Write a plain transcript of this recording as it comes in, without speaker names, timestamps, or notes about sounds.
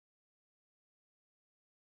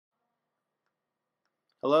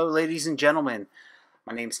Hello, ladies and gentlemen.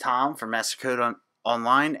 My name's Tom from Mastercode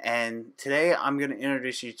Online, and today I'm going to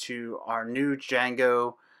introduce you to our new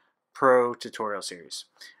Django Pro Tutorial Series.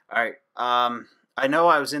 Alright, I know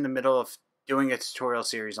I was in the middle of doing a tutorial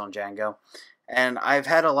series on Django, and I've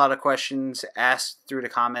had a lot of questions asked through the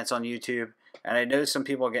comments on YouTube, and I know some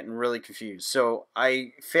people are getting really confused. So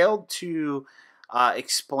I failed to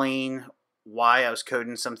explain why I was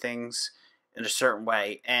coding some things in a certain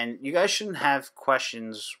way, and you guys shouldn't have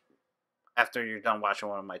questions after you're done watching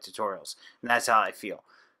one of my tutorials, and that's how I feel.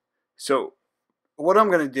 So what I'm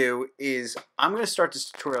going to do is I'm going to start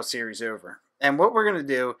this tutorial series over, and what we're going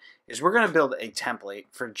to do is we're going to build a template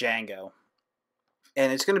for Django,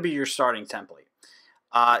 and it's going to be your starting template.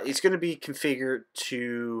 It's going to be configured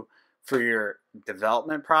for your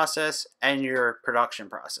development process and your production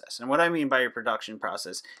process. And what I mean by your production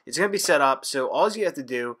process, it's going to be set up so all you have to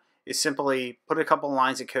do is simply put a couple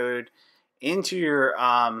lines of code into your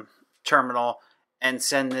terminal and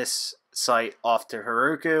send this site off to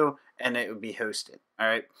Heroku, and it would be hosted. All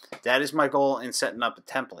right, that is my goal in setting up a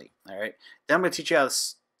template. All right, then I'm going to teach you how to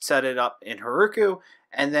set it up in Heroku,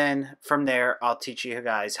 and then from there I'll teach you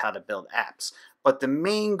guys how to build apps. But the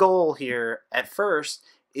main goal here at first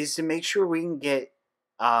is to make sure we can get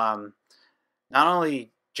not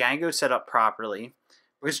only Django set up properly,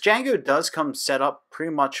 because Django does come set up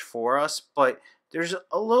pretty much for us, but there's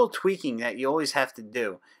a little tweaking that you always have to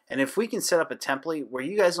do. And if we can set up a template where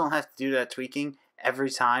you guys don't have to do that tweaking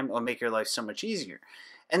every time, it'll make your life so much easier.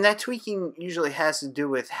 And that tweaking usually has to do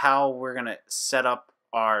with how we're going to set up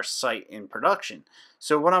our site in production.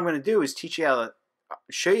 So what I'm going to do is teach you how to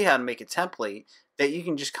show you how to make a template that you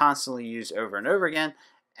can just constantly use over and over again,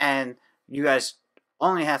 and you guys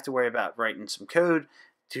only have to worry about writing some code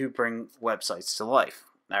to bring websites to life.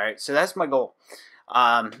 Alright, so that's my goal.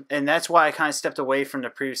 And that's why I kind of stepped away from the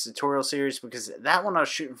previous tutorial series, because that one I was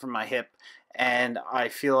shooting from my hip, and I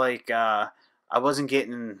feel like I wasn't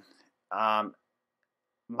getting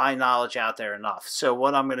my knowledge out there enough. So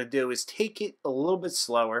what I'm going to do is take it a little bit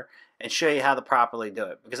slower and show you how to properly do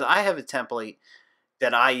it, because I have a template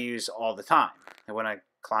that I use all the time. And when a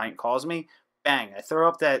client calls me, bang, I throw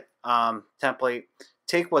up that template,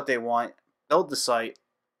 take what they want, build the site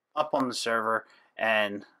up on the server,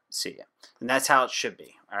 and see ya. And that's how it should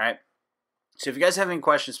be. Alright, so if you guys have any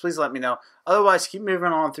questions, please let me know. Otherwise, keep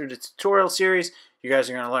moving on through the tutorial series. You guys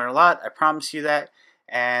are going to learn a lot, I promise you that.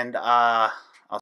 And